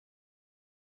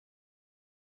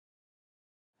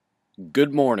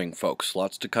Good morning, folks.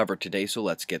 Lots to cover today, so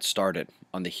let's get started.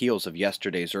 On the heels of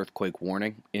yesterday's earthquake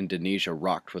warning, Indonesia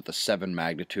rocked with a 7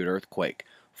 magnitude earthquake.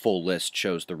 Full list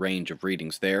shows the range of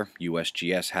readings there.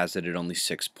 USGS has it at only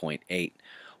 6.8.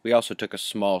 We also took a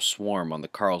small swarm on the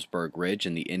Carlsberg Ridge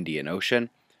in the Indian Ocean,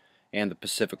 and the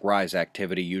Pacific Rise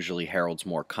activity usually heralds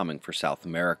more coming for South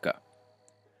America.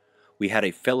 We had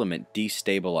a filament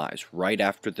destabilize right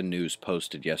after the news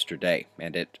posted yesterday,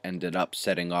 and it ended up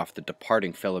setting off the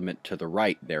departing filament to the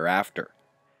right thereafter.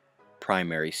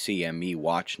 Primary CME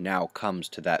watch now comes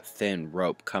to that thin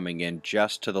rope coming in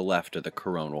just to the left of the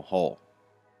coronal hole.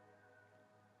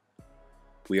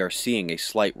 We are seeing a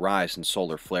slight rise in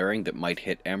solar flaring that might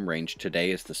hit M range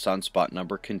today as the sunspot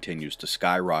number continues to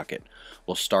skyrocket.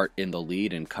 We'll start in the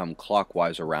lead and come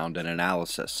clockwise around an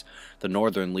analysis. The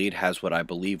northern lead has what I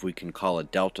believe we can call a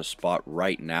delta spot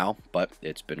right now, but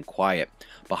it's been quiet.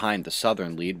 Behind the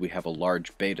southern lead we have a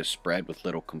large beta spread with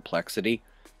little complexity.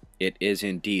 It is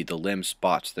indeed the limb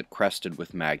spots that crested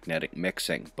with magnetic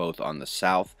mixing, both on the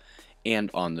south and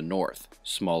on the north.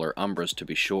 Smaller umbras to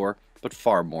be sure, but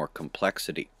far more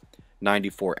complexity.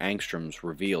 94 angstroms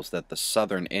reveals that the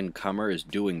southern incomer is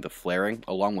doing the flaring,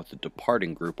 along with the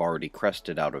departing group already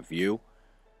crested out of view.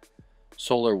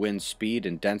 Solar wind speed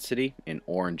and density, in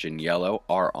orange and yellow,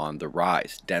 are on the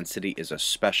rise. Density is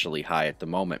especially high at the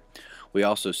moment. We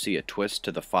also see a twist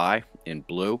to the phi, in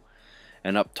blue,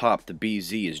 and up top the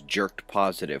BZ is jerked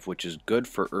positive, which is good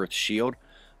for Earth's shield,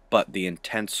 but the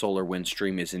intense solar wind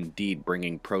stream is indeed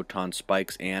bringing proton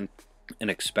spikes and an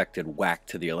expected whack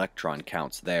to the electron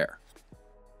counts there.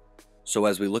 So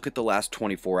as we look at the last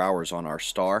 24 hours on our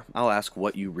star, I'll ask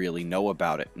what you really know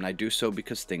about it, and I do so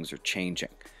because things are changing.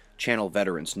 Channel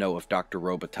veterans know of Dr.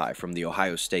 Robitaille from The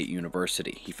Ohio State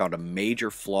University. He found a major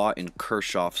flaw in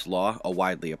Kirchhoff's law, a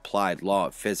widely applied law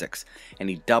of physics, and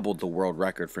he doubled the world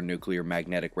record for nuclear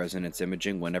magnetic resonance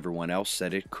imaging when everyone else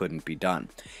said it couldn't be done.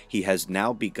 He has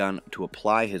now begun to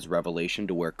apply his revelation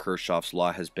to where Kirchhoff's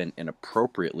law has been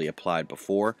inappropriately applied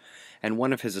before, and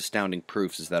one of his astounding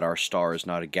proofs is that our star is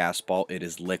not a gas ball, it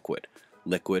is liquid.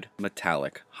 Liquid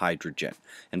metallic hydrogen.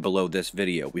 And below this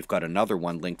video we've got another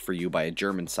one linked for you by a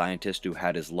German scientist who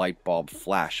had his light bulb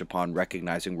flash upon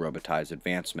recognizing Robitaille's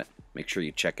advancement. Make sure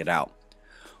you check it out.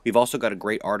 We've also got a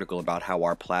great article about how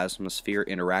our plasma sphere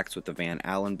interacts with the Van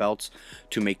Allen belts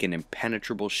to make an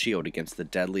impenetrable shield against the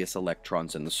deadliest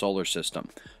electrons in the solar system.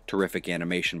 Terrific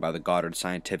animation by the Goddard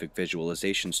Scientific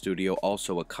Visualization Studio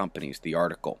also accompanies the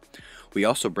article. We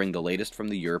also bring the latest from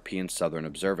the European Southern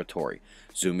Observatory,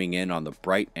 zooming in on the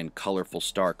bright and colorful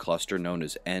star cluster known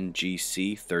as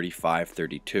NGC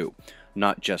 3532.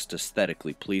 Not just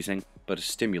aesthetically pleasing, but a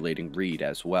stimulating read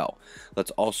as well.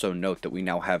 Let's also note that we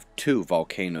now have 2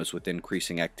 volcanoes with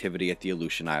increasing activity at the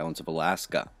Aleutian Islands of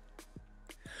Alaska.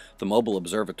 The mobile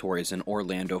observatory is in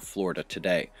Orlando, Florida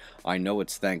today. I know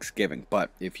it's Thanksgiving, but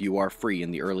if you are free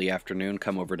in the early afternoon,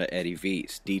 come over to Eddie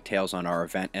V's. Details on our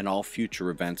event and all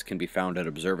future events can be found at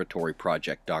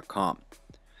observatoryproject.com.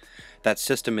 That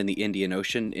system in the Indian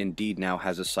Ocean indeed now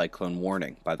has a cyclone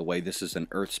warning. By the way, this is an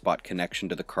Earth spot connection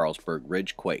to the Carlsberg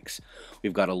Ridge quakes.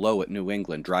 We've got a low at New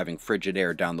England driving frigid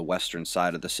air down the western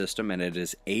side of the system, and it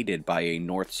is aided by a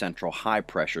north-central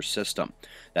high-pressure system.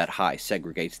 That high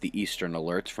segregates the eastern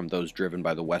alerts from those driven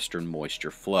by the western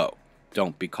moisture flow.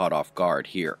 Don't be caught off guard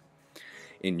here.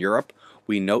 In Europe,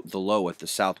 we note the low at the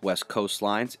southwest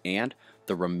coastlines and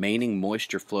the remaining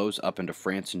moisture flows up into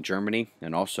France and Germany,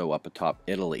 and also up atop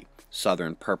Italy.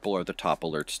 Southern purple are the top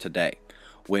alerts today.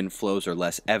 Wind flows are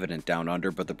less evident down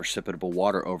under, but the precipitable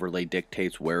water overlay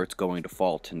dictates where it's going to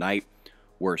fall tonight.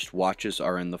 Worst watches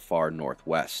are in the far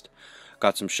northwest.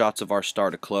 Got some shots of our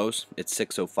star to close. It's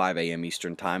 6:05 a.m.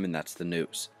 Eastern Time, and that's the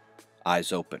news.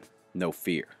 Eyes open. No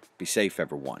fear. Be safe,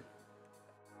 everyone.